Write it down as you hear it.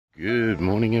Good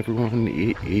morning, everyone.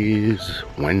 It is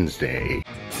Wednesday.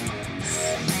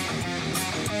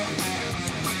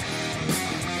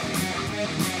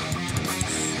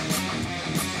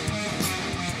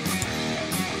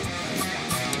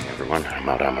 Everyone, I'm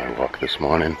out on my walk this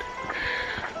morning.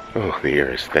 Oh, the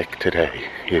air is thick today.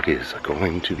 It is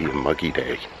going to be a muggy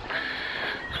day.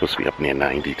 It's supposed to be up near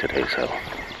 90 today, so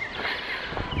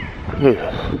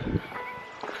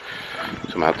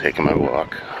I'm out taking my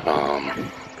walk.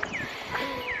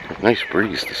 Nice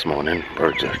breeze this morning.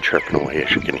 Birds are chirping away, as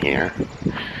you can hear.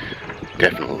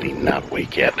 Definitely not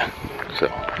awake yet, so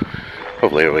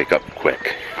hopefully I wake up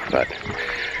quick. But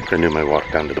gonna do my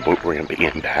walk down to the boat ramp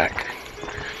and back.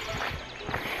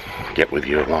 Get with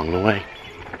you along the way.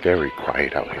 Very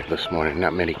quiet out here this morning.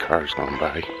 Not many cars going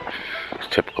by. It's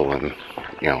typical, and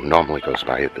normally goes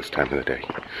by at this time of the day.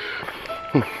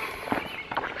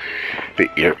 The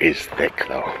air is thick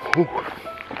though. Whew.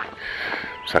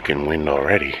 Sucking wind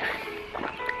already.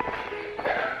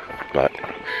 But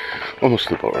almost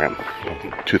to the boat ramp.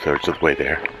 2/3 of the way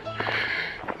there.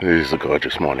 It is a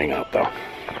gorgeous morning out though.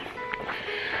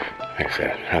 Like I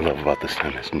said, I love about this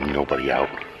time there's nobody out.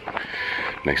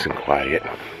 Nice and quiet.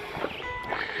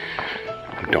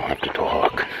 Don't have to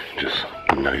talk. Just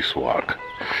a nice walk.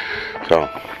 So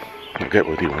I'll get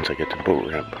with you once I get to the boat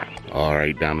ramp.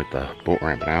 Alright, down at the boat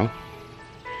ramp now.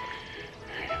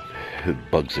 The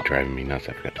bugs are driving me nuts.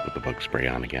 I forgot to put the bug spray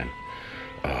on again.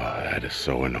 That is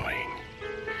so annoying.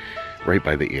 Right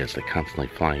by the ears. They're constantly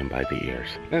flying by the ears.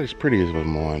 Not as pretty as a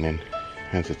morning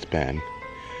as it's been.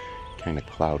 Kind of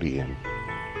cloudy and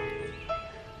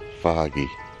foggy.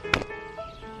 I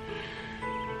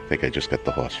think I just got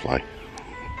the horsefly.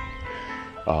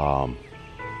 Not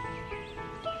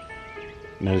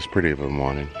as pretty of a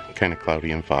morning. Kind of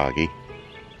cloudy and foggy.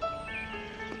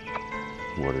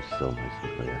 Water's still nice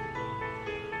and clear.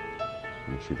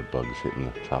 You can see the bugs hitting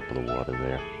the top of the water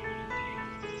there.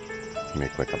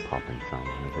 Make like a popping sound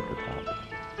when they hit the top.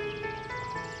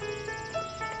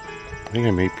 I think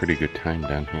I made pretty good time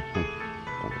down here. Let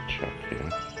me check here.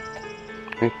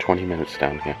 I think 20 minutes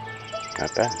down here.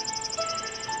 Not bad.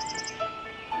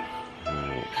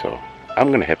 Alright, so I'm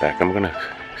going to head back. I'm going to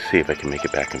see if I can make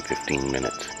it back in 15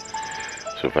 minutes.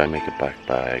 So if I make it back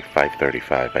by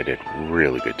 5:35, I did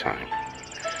really good time.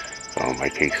 So my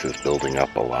pace is building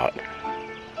up a lot.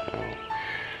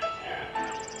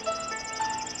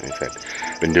 Like I said,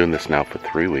 I've been doing this now for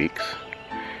 3 weeks,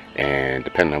 and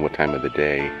depending on what time of the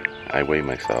day I weigh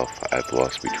myself, I've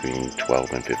lost between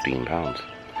 12 and 15 pounds.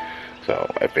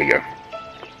 So I figure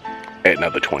I had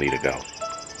another 20 to go.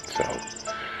 So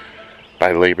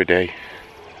by Labor Day,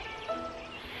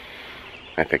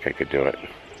 I think I could do it.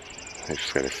 I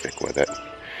just gotta stick with it.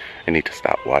 I need to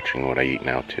stop watching what I eat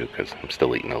now too, because I'm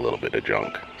still eating a little bit of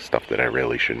junk. Stuff that I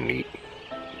really shouldn't eat.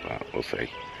 We'll see.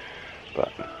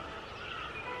 But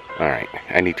alright,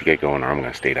 I need to get going or I'm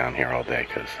going to stay down here all day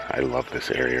because I love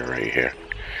this area right here.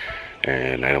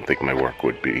 And I don't think my work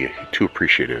would be too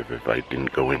appreciative if I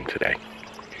didn't go in today.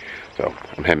 So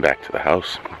I'm heading back to the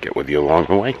house. Get with you along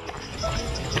the way.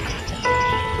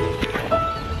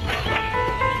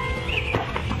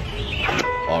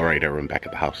 Alright, everyone, back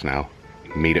at the house now.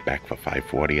 Made it back for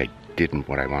 5:40. I did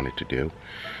what I wanted to do.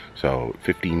 So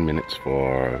 15 minutes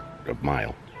for a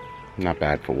mile. Not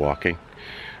bad for walking.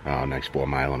 Nice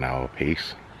 4-mile-an-hour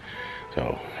pace.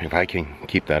 So if I can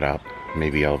keep that up,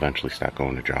 maybe I'll eventually start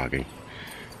going to jogging.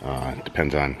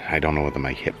 Depends on, I don't know whether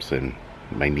my hips and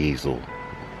my knees will,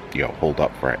 hold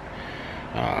up for it.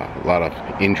 A lot of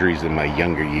injuries in my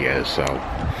younger years, so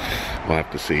we'll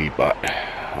have to see. But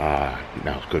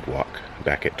now it's a good walk.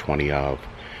 Back at 20 of,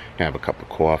 have a cup of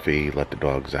coffee, let the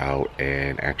dogs out,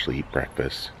 and actually eat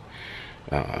breakfast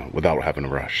without having to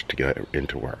rush to get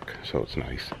into work. So it's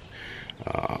nice.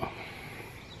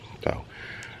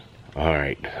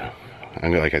 Alright,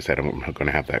 like I said, I'm going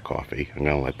to have that coffee. I'm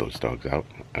going to let those dogs out.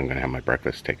 I'm going to have my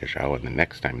breakfast, take a shower, and the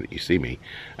next time that you see me,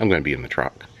 I'm going to be in the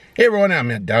truck. Hey everyone,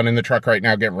 I'm down in the truck right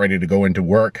now, getting ready to go into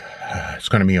work. It's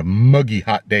going to be a muggy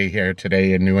hot day here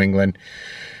today in New England.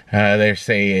 They're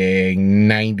saying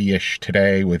 90-ish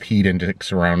today with heat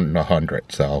index around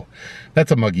 100, so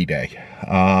that's a muggy day.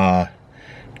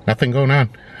 Nothing going on.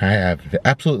 I have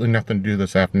absolutely nothing to do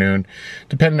this afternoon.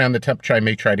 Depending on the temperature, I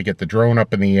may try to get the drone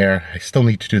up in the air. I still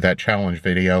need to do that challenge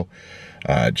video.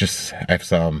 I have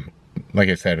some, like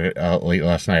I said late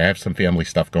last night, I have some family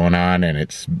stuff going on, and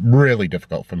it's really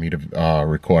difficult for me to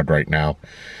record right now.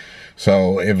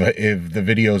 So if the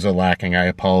videos are lacking, I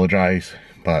apologize,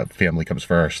 but family comes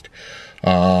first.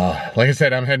 Like I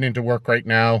said, I'm heading into work right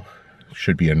now.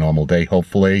 Should be a normal day,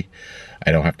 hopefully.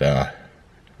 I don't have to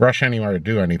rush anywhere or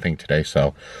do anything today,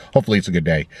 so hopefully it's a good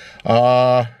day.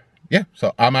 Yeah,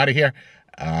 so I'm out of here.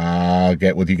 I'll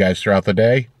get with you guys throughout the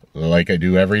day, like I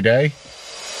do every day.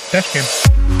 Dash cam.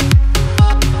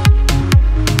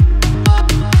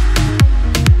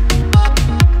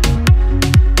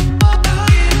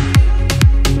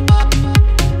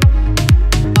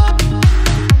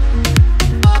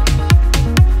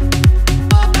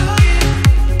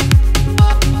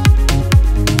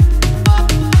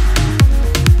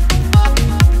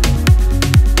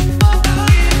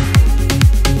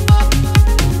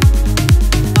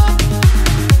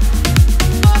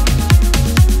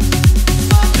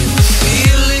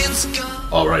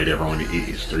 Alright everyone, it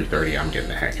is 3:30. I'm getting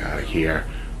the heck out of here.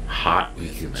 Hot and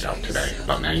humid out today,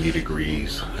 about 90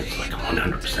 degrees. It's like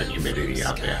 100% humidity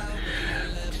out there.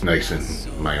 It's nice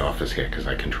in my office here because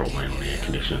I control my own air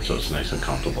conditioning, so it's nice and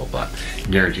comfortable. But I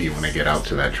guarantee you when I get out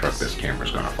to that truck, this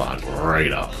camera's gonna fog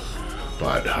right up.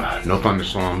 But no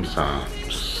thunderstorms.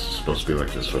 It's supposed to be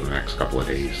like this for the next couple of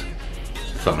days.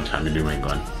 Summertime in New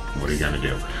England. What are you gonna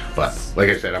do? But like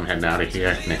I said, I'm heading out of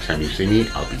here. Next time you see me,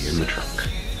 I'll be in the truck.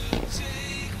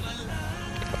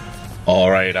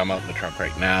 Alright, I'm out in the truck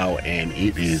right now, and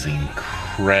it is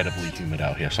incredibly humid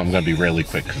out here, so I'm going to be really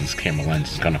quick because this camera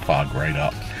lens is going to fog right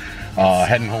up.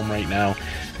 Heading home right now,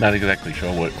 not exactly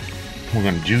sure what we're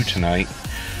going to do tonight.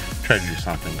 Try to do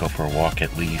something, go for a walk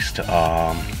at least.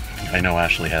 I know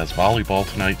Ashley has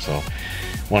volleyball tonight, so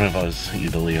one of us,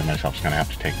 either Leigh or myself, is going to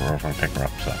have to take her over and pick her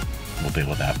up, so we'll deal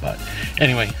with that. But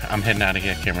anyway, I'm heading out of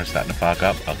here. Camera's starting to fog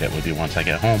up. I'll get with you once I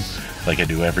get home, like I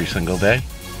do every single day.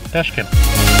 Dash cam.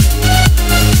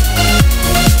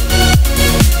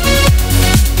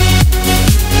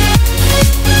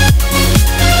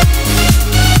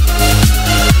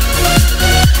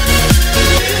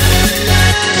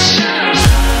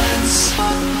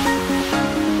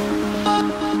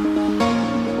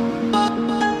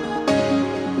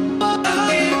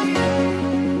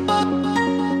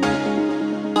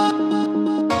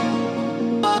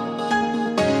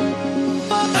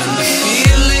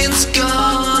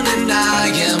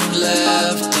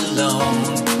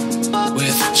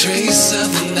 Trace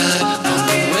of the night on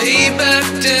the way back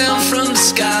down from the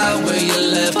sky where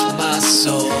you left my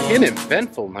soul. An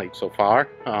eventful night so far.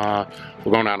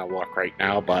 We're going on a walk right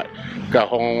now, but got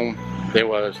home. There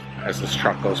was, as this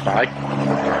truck goes by.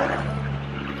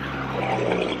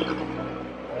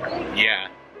 Yeah,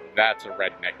 that's a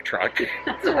redneck truck.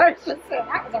 That's what I was just saying.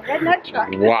 That was a redneck truck.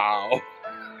 Wow.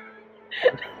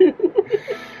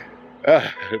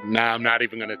 Nah, I'm not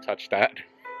even going to touch that.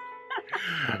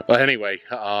 Well, anyway,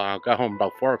 got home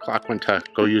about 4 o'clock, went to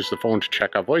go use the phone to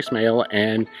check our voicemail,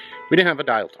 and we didn't have a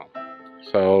dial tone.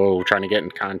 So trying to get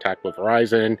in contact with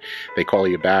Verizon, they call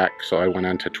you back. So I went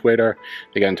onto Twitter,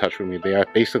 they got in touch with me there.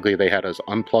 Basically, they had us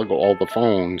unplug all the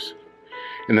phones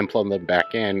and then plug them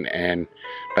back in, and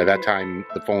by that time,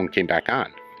 the phone came back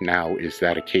on. Now, is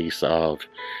that a case of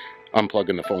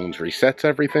unplugging the phones resets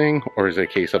everything, or is it a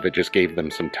case of it just gave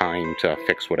them some time to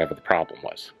fix whatever the problem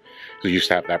was? So we used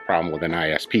to have that problem with an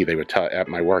ISP. They would tell, at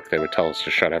my work, they would tell us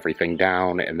to shut everything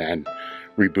down and then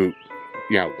reboot,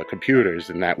 you know, the computers,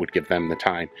 and that would give them the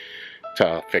time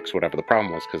to fix whatever the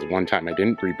problem was. Because one time I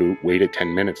didn't reboot, waited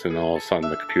 10 minutes, and all of a sudden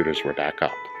the computers were back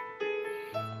up.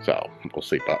 So we'll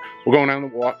see. But we're going on the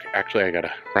walk. Actually, I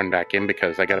gotta run back in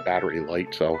because I got a battery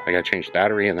light, so I gotta change the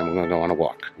battery, and then we're gonna go on a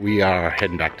walk. We are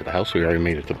heading back to the house. We already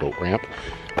made it to the boat ramp.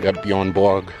 We got Beyond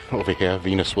Blog over here.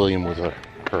 Venus William with her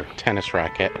tennis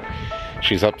racket.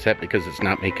 She's upset because it's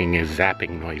not making a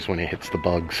zapping noise when it hits the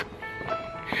bugs.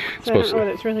 So I don't know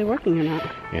whether it's really working or not.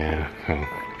 Yeah,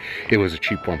 it was a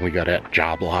cheap one we got at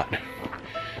Job Lot.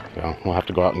 So we'll have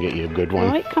to go out and get you a good one.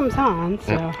 The light comes on,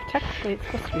 so technically it's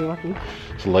supposed to be working.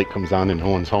 So the light comes on and no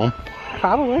one's home?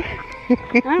 Probably.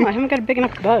 I don't know, I haven't got a big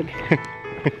enough bug.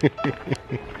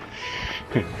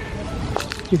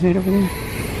 He's right over there.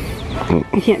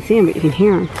 You can't see him, but you can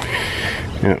hear him.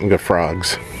 Yeah, we got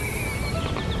frogs.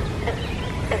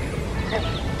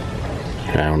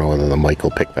 I don't know whether the mic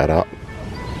will pick that up.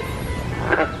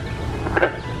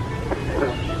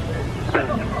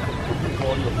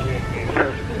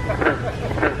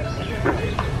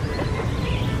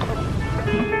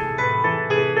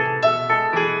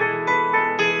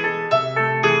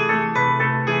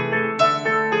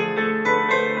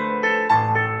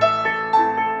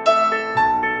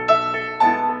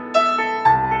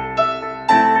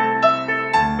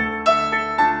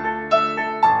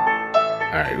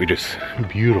 We just,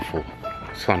 beautiful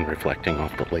sun reflecting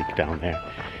off the lake down there.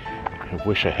 I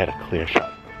wish I had a clear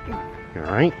shot. You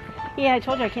alright? Yeah, I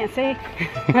told you I can't see.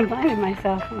 I blinded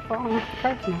myself. I'm falling off the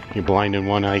cards now. You're blind in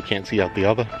one eye, you can't see out the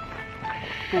other?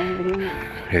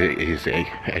 It is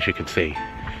as you can see,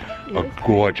 a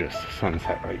gorgeous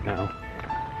sunset right now.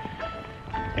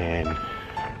 And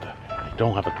I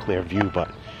don't have a clear view,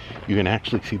 but you can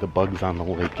actually see the bugs on the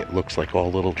lake. It looks like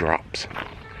all little drops.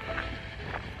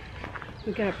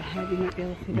 We get up ahead, you might be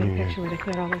able to see that picture where they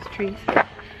cleared all those trees. Oh,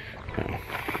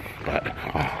 but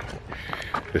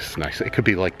this is nice. It could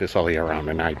be like this all year round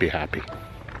and I'd be happy.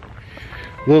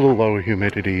 A little lower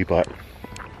humidity, but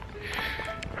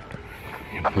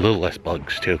a little less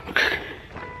bugs too.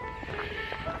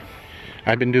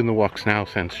 I've been doing the walks now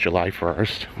since July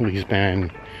 1st. Leigh's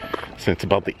been since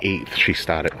about the 8th she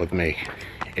started with me.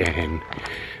 And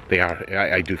they are,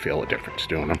 I do feel a difference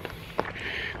doing them.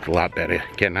 It's a lot better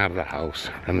getting out of the house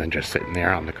and then just sitting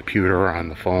there on the computer or on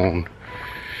the phone,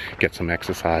 get some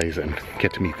exercise and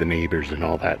get to meet the neighbors and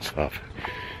all that stuff.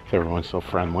 Everyone's so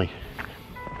friendly.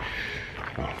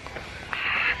 Oh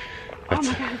my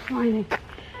God, it's blinding.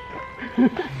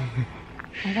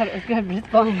 I thought it was good, but it's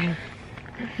blinding.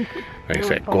 Like I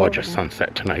said, gorgeous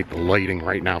sunset tonight. The lighting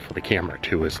right now for the camera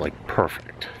too is like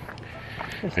perfect.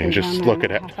 And just look at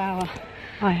it.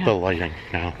 Oh, yeah. The lighting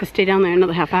now. Could stay down there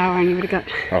another half hour and you would have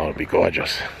got oh, it'd be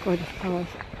gorgeous. Gorgeous colors.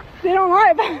 They don't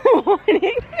lie about the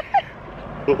lighting.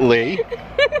 Leigh,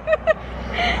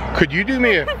 could you do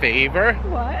me a favor?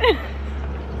 What?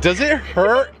 Does it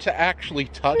hurt to actually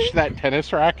touch that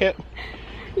tennis racket?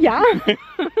 Yeah.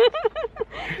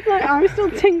 Like, I'm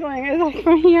still tingling. It's like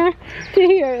from here to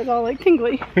here. It's all like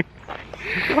tingly.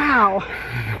 Wow.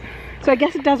 So I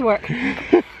guess it does work.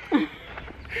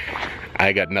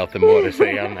 I got nothing more to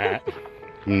say on that.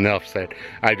 Enough said.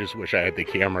 I just wish I had the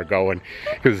camera going,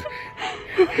 because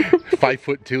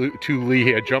 5'2" Leigh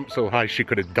here jumped so high she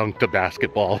could have dunked a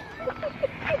basketball.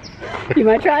 You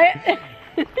might try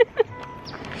it?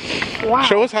 Wow.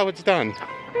 Show us how it's done.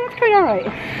 It's quite alright.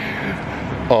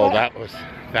 Oh,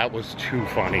 that was too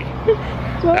funny.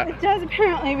 Well, it does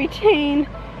apparently retain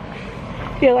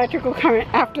the electrical current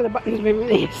after the button's been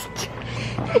released.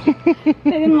 They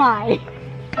didn't lie.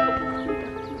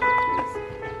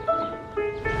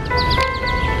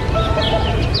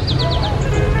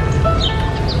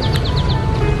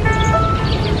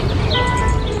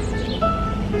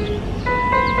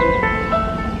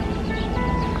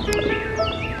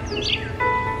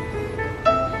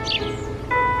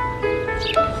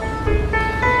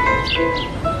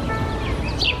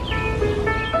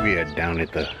 We are down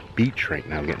at the beach right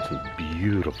now getting some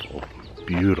beautiful,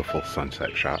 beautiful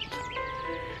sunset shots.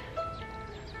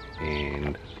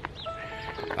 And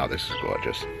oh, this is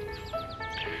gorgeous.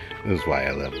 This is why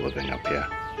I love living up here.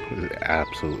 It is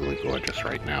absolutely gorgeous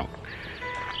right now.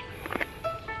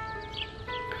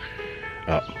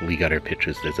 Oh, Leigh got her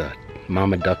pictures. There's a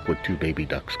mama duck with 2 baby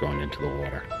ducks going into the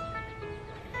water.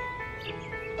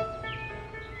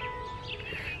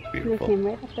 Beautiful. They came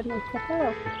right up and they said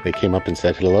hello. They came up and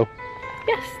said hello?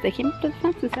 Yes, they came up to the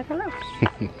fence and said hello.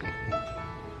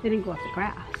 They didn't go off the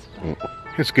grass. But...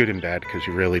 It's good and bad because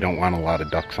you really don't want a lot of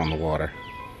ducks on the water.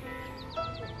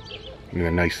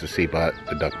 They're nice to see, but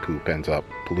the duck poop ends up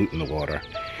polluting the water.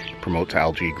 It promotes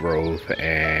algae growth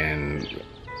and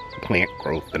plant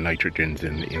growth, the nitrogens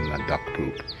in the duck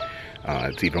poop.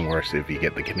 It's even worse if you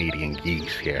get the Canadian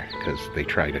geese here, because they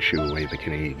try to shoo away the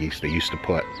Canadian geese. They used to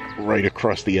put right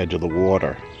across the edge of the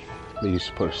water, they used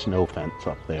to put a snow fence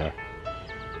up there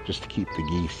just to keep the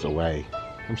geese away.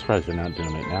 I'm surprised they're not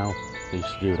doing it now. They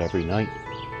used to do it every night.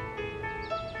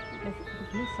 The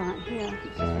geese aren't here, it's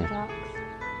just the ducks.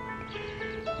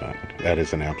 That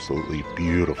is an absolutely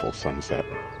beautiful sunset.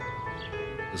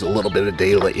 There's a little bit of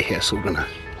daylight here, so we're gonna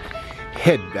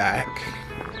head back.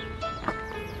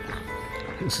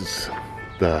 This is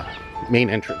the main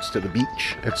entrance to the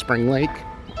beach at Spring Lake.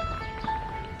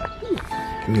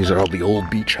 And these are all the old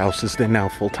beach houses. They're now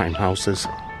full-time houses.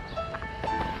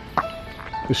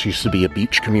 This used to be a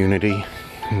beach community,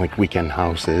 like weekend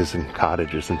houses and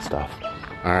cottages and stuff.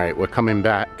 All right, we're coming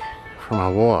back from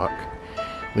our walk.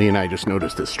 Leigh and I just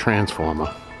noticed this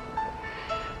transformer.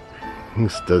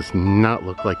 This does not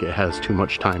look like it has too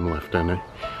much time left in it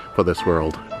for this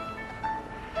world.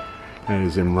 It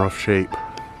is in rough shape.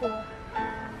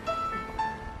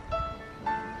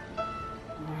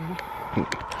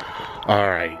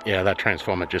 Alright, yeah, that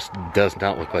transformer just does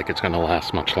not look like it's going to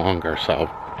last much longer, so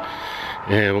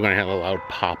yeah, we're going to have a loud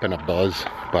pop and a buzz,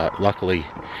 but luckily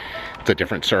it's a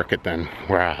different circuit than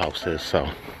where our house is, so.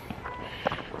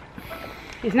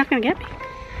 He's not going to get me.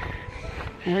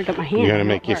 I already got my hand. You're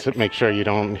going to make sure you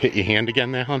don't hit your hand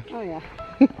again there, hon? Oh, yeah.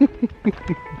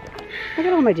 Look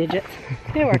at all my digits.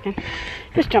 They're working.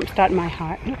 Just jump starting my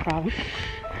heart, no problem.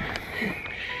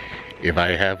 If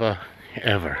I ever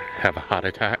have a heart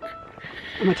attack,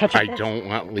 I'm gonna touch it. I don't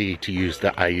want Leigh to use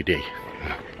the IUD.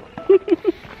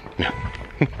 No.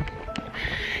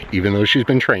 Even though she's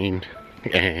been trained,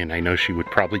 and I know she would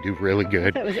probably do really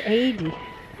good. That was 80.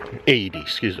 80,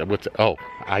 excuse me. What's oh,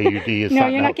 IUD is No,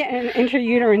 not you're out. not getting an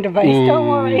intrauterine device. Don't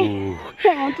worry.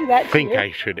 I won't do that. I think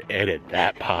I should edit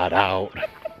that part out.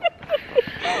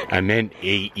 I meant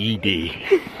AED.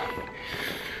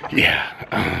 Yeah.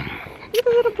 Look at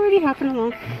the little birdie hopping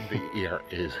along. The air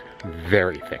is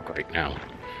very thick right now.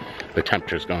 The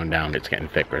temperature's going down. It's getting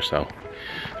thicker, so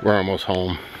we're almost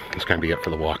home. It's going to be up for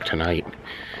the walk tonight.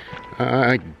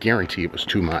 I guarantee it was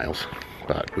 2 miles,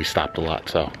 but we stopped a lot,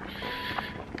 so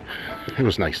it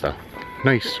was nice though.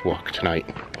 Nice walk tonight.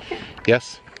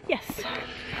 Yes? Yes.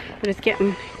 But it's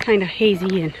getting kind of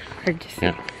hazy and hard to see.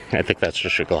 Yeah. I think that's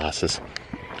just your glasses.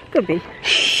 Could be.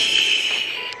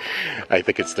 I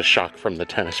think it's the shock from the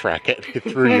tennis racket. It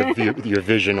threw your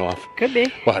vision off. Could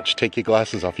be. Watch, take your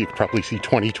glasses off. You can probably see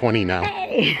 20/20 now.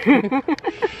 Hey.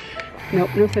 Nope,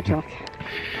 no switch off.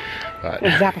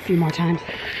 We'll zap a few more times.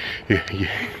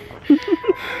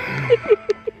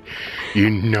 You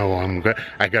know I'm good.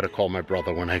 I gotta call my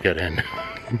brother when I get in.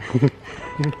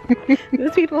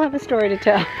 Those people have a story to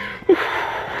tell.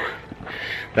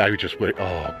 I would just wait.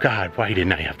 Oh God, why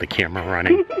didn't I have the camera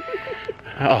running?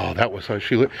 Oh, that was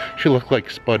she looked like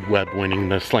Spud Webb winning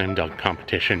the slam dunk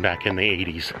competition back in the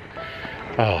 80s.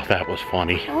 Oh, that was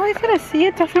funny. Always gotta see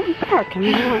it doesn't work. I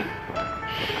mean,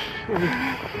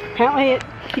 apparently it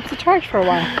keeps a charge for a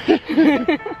while.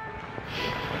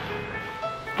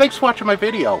 Thanks for watching my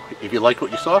video. If you liked what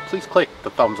you saw, please click the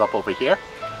thumbs up over here.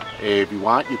 If you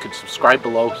want, you can subscribe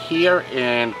below here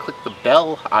and click the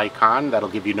bell icon. That'll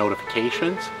give you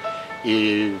notifications.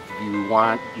 If you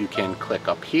want, you can click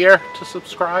up here to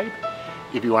subscribe.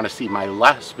 If you want to see my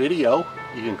last video,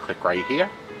 you can click right here.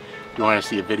 If you want to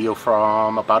see a video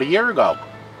from about a year ago,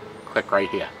 click right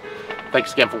here.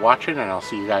 Thanks again for watching, and I'll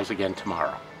see you guys again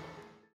tomorrow.